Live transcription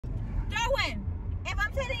Darwin, if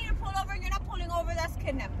I'm telling you to pull over and you're not pulling over, that's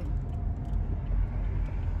kidnapping.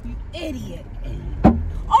 You idiot.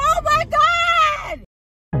 Oh my God!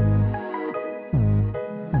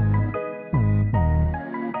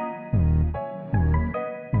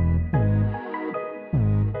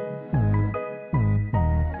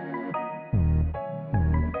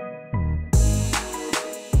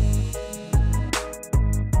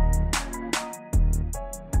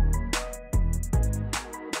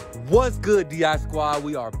 What's good, DI Squad?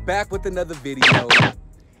 We are back with another video.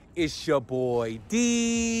 It's your boy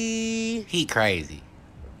D. He crazy.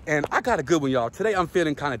 And I got a good one, y'all. Today I'm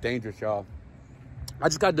feeling kind of dangerous, y'all. I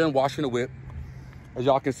just got done washing the whip. As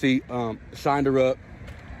y'all can see, shined her up.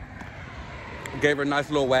 Gave her a nice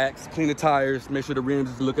little wax. Clean the tires. Make sure the rims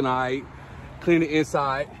is looking all right. Clean the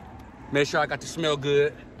inside. Make sure I got the smell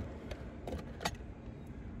good.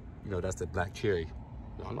 You know, that's the black cherry.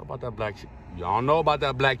 Y'all know about that black cherry. Y'all know about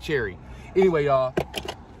that black cherry. Anyway, y'all.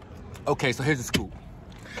 Okay, so here's the scoop.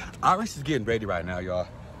 Iris is getting ready right now, y'all.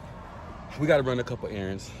 We gotta run a couple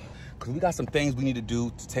errands because we got some things we need to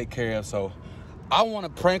do to take care of. So I want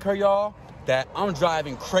to prank her, y'all, that I'm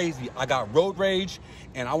driving crazy. I got road rage,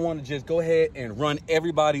 and I want to just go ahead and run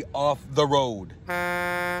everybody off the road.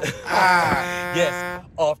 Yes,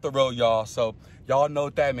 off the road, y'all. So y'all know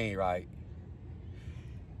what that means, right?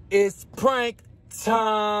 It's prank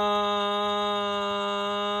time.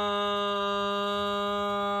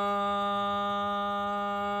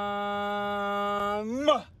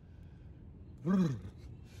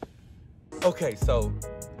 Okay, so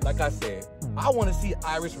like I said, I want to see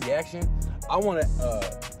Iris' reaction. I want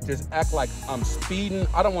to just act like I'm speeding.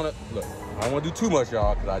 I don't want to look. I don't want to do too much,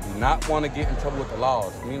 y'all, because I do not want to get in trouble with the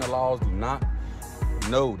laws. Me and the laws do not.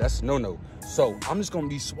 No, that's no. So I'm just gonna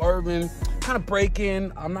be swerving, kind of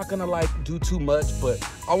braking. I'm not gonna like do too much, but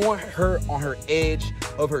I want her on her edge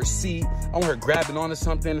of her seat. I want her grabbing onto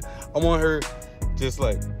something. I want her just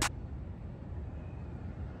like,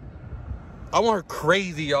 I want her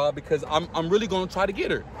crazy, y'all, because I'm really gonna try to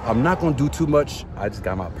get her. I'm not gonna do too much. I just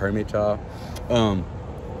got my permit, y'all.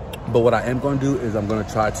 But what I am gonna do is I'm gonna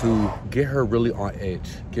try to get her really on edge.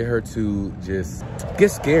 Get her to just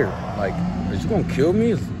get scared. Like, are you gonna kill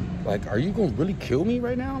me? Like, are you gonna really kill me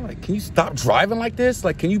right now? Like, can you stop driving like this?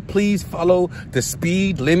 Like, can you please follow the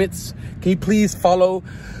speed limits? Can you please follow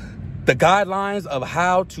the guidelines of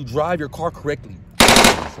how to drive your car correctly?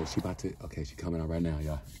 So she about to, okay, she coming out right now,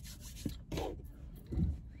 y'all.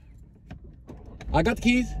 I got the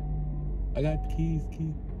keys. I got the keys.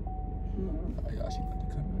 Oh, y'all, she about to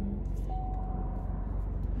come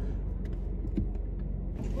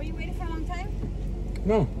out. Were you waiting for a long time?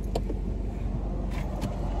 No.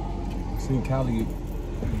 Seen Callie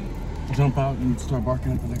jump out and start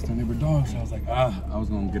barking at the next door neighbor dog. So I was like, I was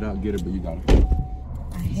gonna get out and get her, but you got her.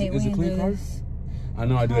 I hate when you do this. I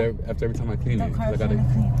know I do that after every time I clean it. I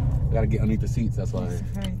gotta get underneath the seats. That's why. It's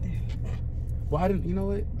right there. Well, I didn't. You know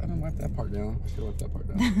what? I didn't wipe that part down. I should wipe that part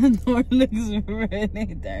down. The door looks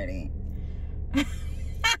really dirty.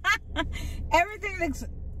 Everything looks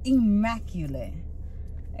immaculate,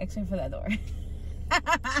 except for that door.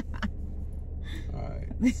 All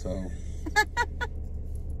right. So.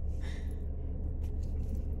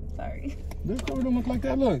 Sorry. This door don't look like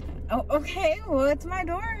that. Look. Oh, okay. Well, it's my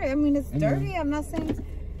door. I mean, it's dirty. I'm not saying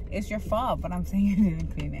it's your fault, but I'm saying you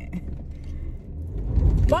didn't clean it.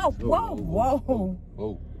 Whoa.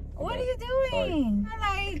 What are you doing?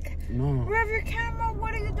 Sorry. Like, no. rev your camera.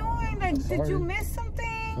 What are you doing? Like, did you miss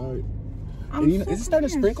something? Sorry. Is it starting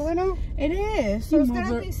to sprinkle right now? It is. So it's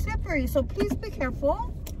gonna be slippery. So please be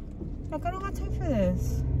careful. Look, I don't have time for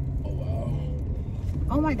this. Oh wow.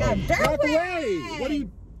 Oh my God. Back away. What are you?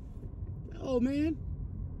 Oh man.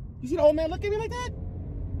 You see the old man look at me like that?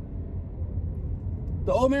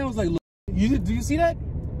 The old man was like, look, do you see that?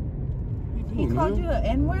 He called you an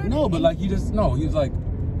N-word? No, but like he was like,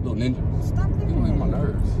 little ninja. Stop getting on my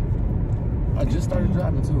nerves. I just started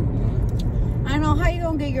driving too, man. I know how you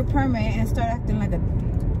gonna get your permit and start acting like a,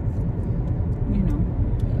 you know.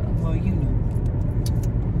 Yeah. Well, you know.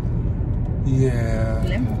 Yeah.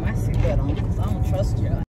 Let me put my seatbelt on because I don't trust you.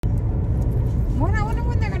 I wonder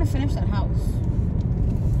when they're gonna finish that house.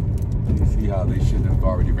 You see how they should have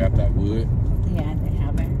already wrapped that wood? Yeah, they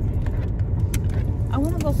haven't. I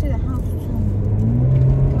want to go see the house too.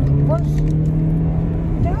 What's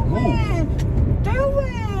Darwin?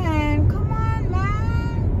 Come on,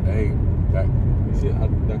 man. Hey, you see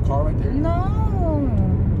that car right there? No.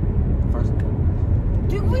 First.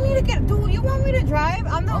 Dude, we need to get. Do you want me to drive?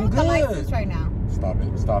 I'm not with the license right now. Stop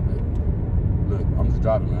it. Look, I'm just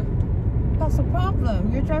driving, man. That's a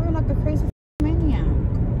problem. You're driving like a crazy maniac.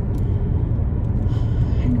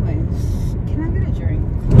 Anyways.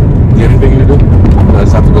 you need to do? I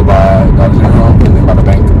just have to go by Dollar General and then by the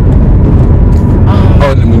bank.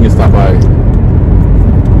 Oh, and then we can stop by.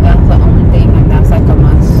 That's the only thing, and that's like a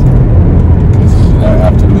must. I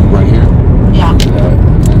have to leave right here. Yeah.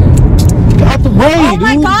 Get out the way, Oh dude.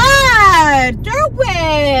 my God,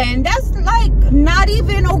 Derwin, that's like not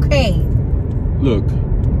even okay. Look,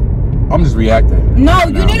 I'm just reacting. No, right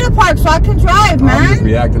you now. need to park so I can drive, man. I'm just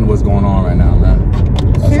reacting to what's going on right now, man.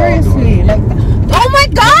 That's Seriously, like, oh my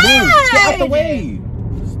God! Get out the way.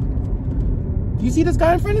 Do you see this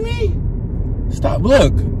guy in front of me? Stop,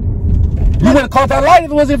 look. You would have caught that light if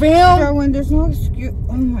it wasn't for him. Derwin, there's no excuse.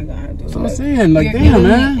 Oh my God, dude. That's what I'm saying. Like, You're damn, giving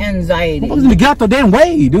man. me anxiety. Get out the damn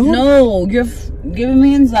way, dude. No, you're giving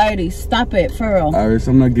me anxiety. Stop it, for real. All right, so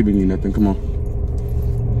I'm not giving you nothing. Come on.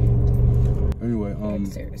 Anyway, Like,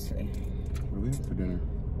 seriously. what are we having for dinner?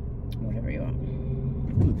 Whatever you want.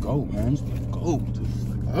 Let's go, man. Let's go. Just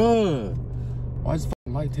like, why is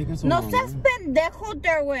fucking light taking so long? No seas pendejo,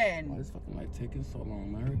 Derwin. Why is fucking light taking so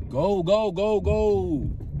long, man? Go, go, go, go.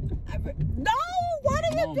 No, what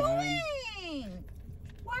are you on, doing? man.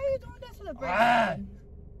 Why are you doing this to the brake? Ah.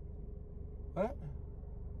 What?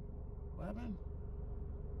 What happened?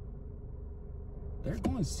 They're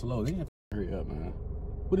going slow. They have to hurry up, man.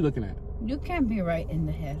 What are you looking at? You can't be right in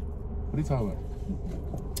the head. What are you talking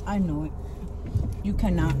about? I know it. You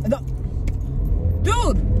cannot.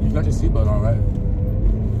 Dude! You got your seatbelt on, right?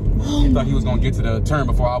 You thought he was gonna get to the turn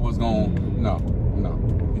before I was gonna. No, no.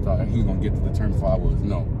 You thought he was gonna get to the turn before I was.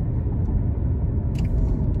 No.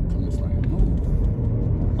 Come this way.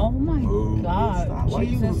 Move. Oh my God. Stop. Why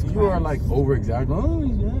Jesus you are Christ. like over exaggerating? Oh,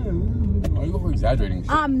 yeah. Why are you over exaggerating?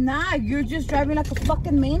 I'm not. You're just driving like a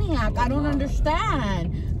fucking maniac. I don't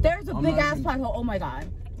understand. There's a big ass pothole. Oh my God.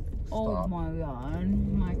 Oh Stop. my God.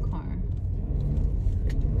 My car.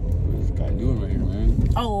 What is this guy doing right here, man?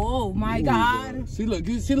 Oh my Ooh, God. See, look,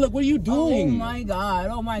 what are you doing? Oh my God.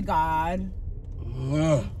 Oh my God.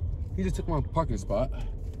 He just took my parking spot.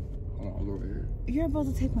 Hold on, I'll go over here. You're about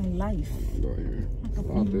to take my life. I'll go right here.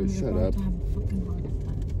 Stop You're it, shut about up. to have a fucking heart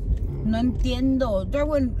attack. No entiendo.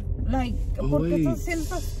 Derwin, like, ¿por qué estás haciendo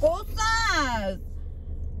esas cosas?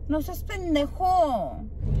 No seas pendejo.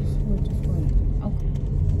 Just wait. Okay.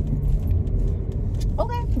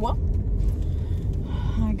 Okay, well.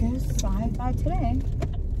 I guess I die today.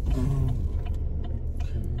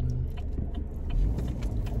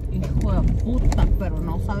 Hijo de puta, pero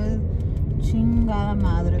no sabes chingada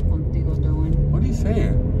madre contigo, Derwin. What are you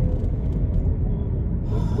saying?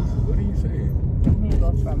 What are you saying? I'm gonna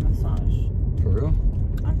go for a massage. For real?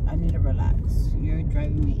 I need to relax. You're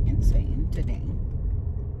driving me insane today.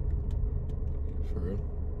 For real?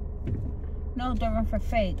 No, Derwin, for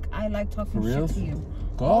fake. I like talking For real? shit to you.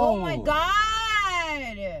 Go. Oh my God!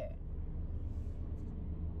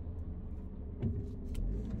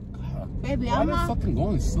 Baby, Why I'm they off. fucking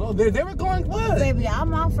going slow? They were going what? Baby,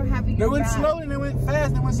 I'm off for having They your went back. slow and they went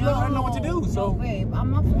fast. They went slow. I didn't know what to do. So No, babe,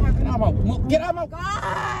 I'm off for having. get out of my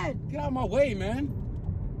God! Get out of my way, man.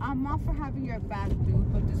 I'm off for having your back,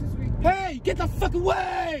 dude. But this is ridiculous. Hey, get the fuck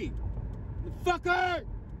away! You fucker!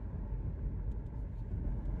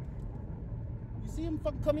 You see him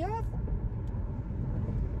fucking cut me off?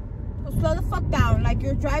 Slow the fuck down. Like,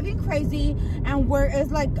 you're driving crazy and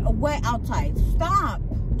it's like wet outside. Stop.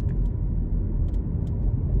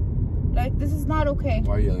 Like, this is not okay.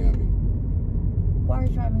 Why are you yelling at me? Why are you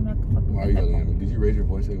driving like a fucking Why are you yelling pendejo? at me? Did you raise your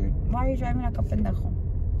voice at me? Why are you driving like a pendejo?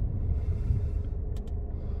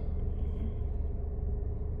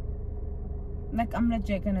 Like, I'm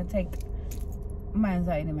legit gonna take my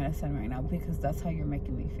anxiety medicine right now because that's how you're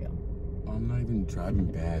making me feel. I'm not even driving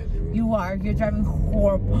bad, dude. You are. You're driving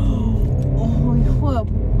horrible. Oh, you're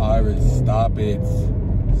horrible. Iris, stop it.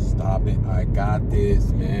 Stop it. I got this,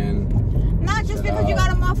 man. Not just because you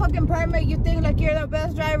got a motherfucking permit, you think like you're the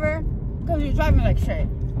best driver? Because you're driving like shit.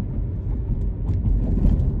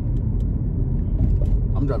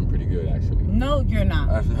 I'm driving pretty good, actually. No, you're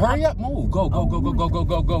not. Hurry up, move. Go. Whoa.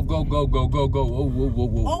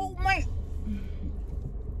 Oh my.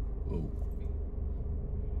 Whoa.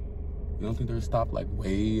 You don't think they're stopped like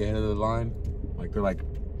way ahead of the line? Like they're like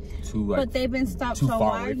too like. But they've been stopped, too so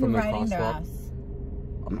far why away are you from the riding their crosswalk? ass?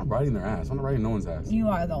 I'm not riding their ass. I'm not riding no one's ass. You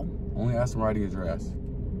are though. Only ass I'm riding is your ass.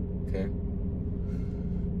 Okay.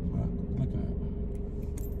 Look at that.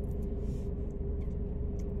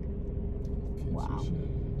 Kids Wow. and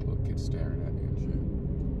shit. Little kids staring at me and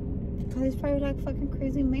shit. Because he's probably like fucking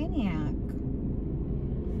crazy maniac.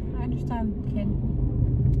 I understand, kid.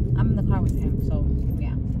 I'm in the car with him, so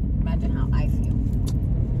yeah. Imagine how I feel.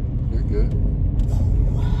 You're good.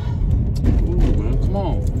 Ooh, man, come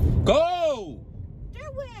on. Go!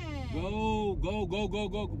 Derwin! Go, go, go, go,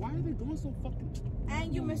 go. Why are they going so fucking...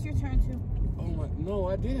 And you missed your turn, too. Oh, my... No,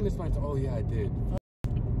 I didn't miss my turn. Oh, yeah, I did.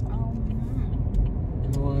 Oh, you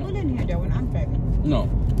know what? pull in here, Darwin. I'm driving. No.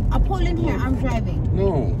 I'll pull in here. I'm driving.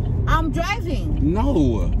 No. I'm driving.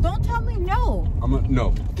 No. Don't tell me no.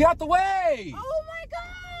 No. Get out the way! Oh, my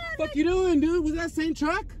God! What the fuck you doing, dude? Was that same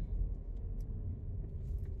truck?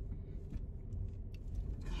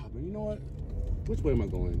 God, man, you know what? Which way am I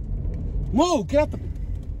going? Move! Get out the...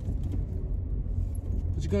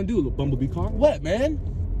 What you gonna do, little bumblebee car? What, man?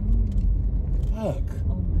 Fuck.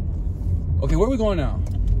 Oh. Okay, where are we going now?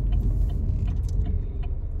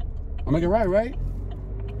 I'm making right, right?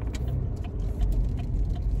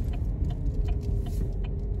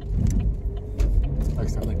 Like,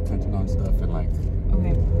 start like touching on stuff and like...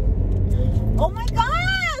 Okay. Oh my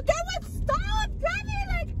God! Darwin, stop driving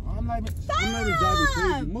like... I'm not even driving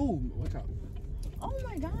crazy. Move. Watch out. Oh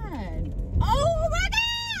my God. Oh my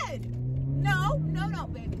God! No, no, no,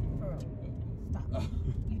 baby. For real. Stop.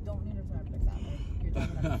 You don't need to drive like that. You're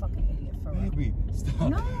driving like a fucking idiot. For real. Baby, stop.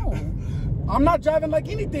 No. I'm not driving like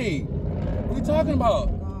anything. What are you talking about?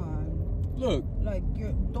 Oh God. Look. Like,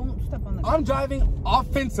 don't step on the... I'm driving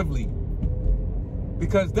offensively.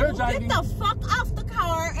 Because they're driving... Get the fuck off the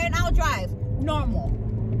car and I'll drive. Normal.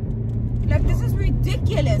 Like, this is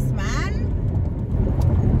ridiculous, man.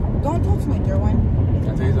 Don't touch me, Derwin. Can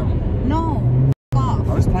I tell you something? No. Fuck off.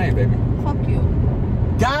 I'm just playing, baby. Fuck you.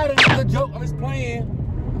 Got it. It's a joke. I'm just playing.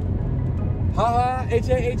 Ha ha.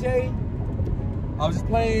 H-A. I was just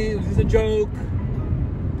playing. It was just a joke.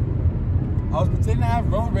 I was pretending to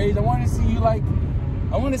have road rage. I wanted to see you like...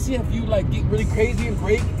 I wanted to see if you like get really crazy and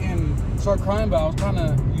break and start crying, but I was kind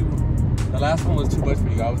of... The last one was too much for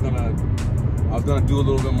you. I was gonna do a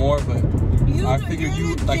little bit more, but I figured you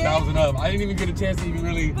legit. like that was enough. I didn't even get a chance to even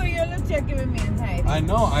really... But you're legit giving me anxiety. I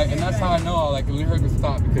know, and that's how I know I like really heard to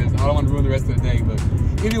stop because I don't want to ruin the rest of the day. But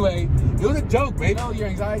anyway, it was a joke, babe. No, your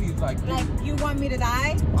anxiety is like you want me to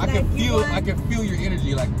die? I can feel your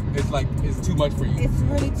energy. Like it's too much for you. It's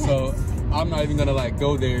really tense. So I'm not even gonna like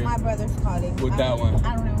go there. My brother's calling. With that one.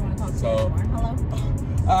 I don't even want to talk to you anymore.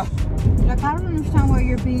 Hello? Like, I don't understand why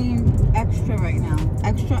you're being extra right now.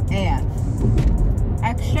 Extra ass.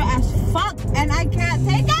 Extra as fuck. And I can't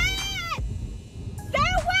take it! Get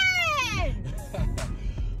away!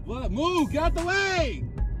 What? Move! Get out the way!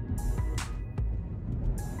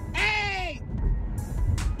 Hey!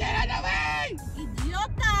 Get out the way!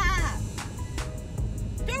 Idiota!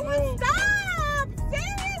 Dude, stop!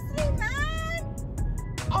 Seriously, man!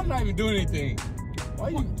 I'm not even doing anything. Why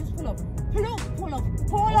you? Just pull over. Pull over.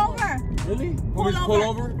 Pull over. Really? Pull over. Pull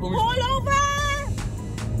over? Pull over!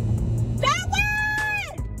 That way!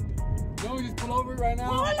 You want me to just pull over right now?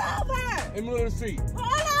 Pull over! In the middle of the street. Pull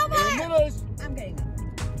over! In the middle of the street. I'm getting it.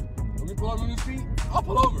 Want me to pull over in the street? I'll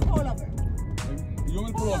pull over. Pull over. You want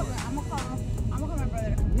me to pull over? I'm gonna call my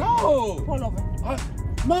brother. No! Pull over.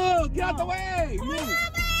 Mom, get out the way! Pull Move. over!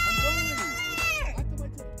 I'm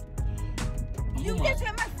going. You just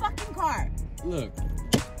hit my fucking car. Look.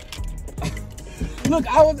 Look,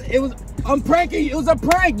 I'm pranking you. It was a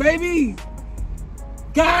prank, baby.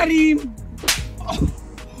 Got him. Oh.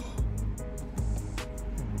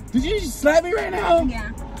 Did you just slap me right now?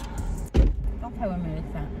 Yeah. Don't play with me this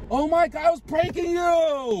time. Oh my God, I was pranking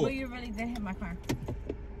you. But you really did hit my car.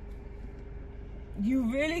 You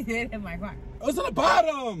really did hit my car. It was on the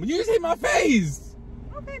bottom. You just hit my face.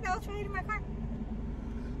 Okay, that was for hitting my car.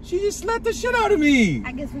 She just slapped the shit out of me.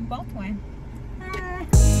 I guess we both win.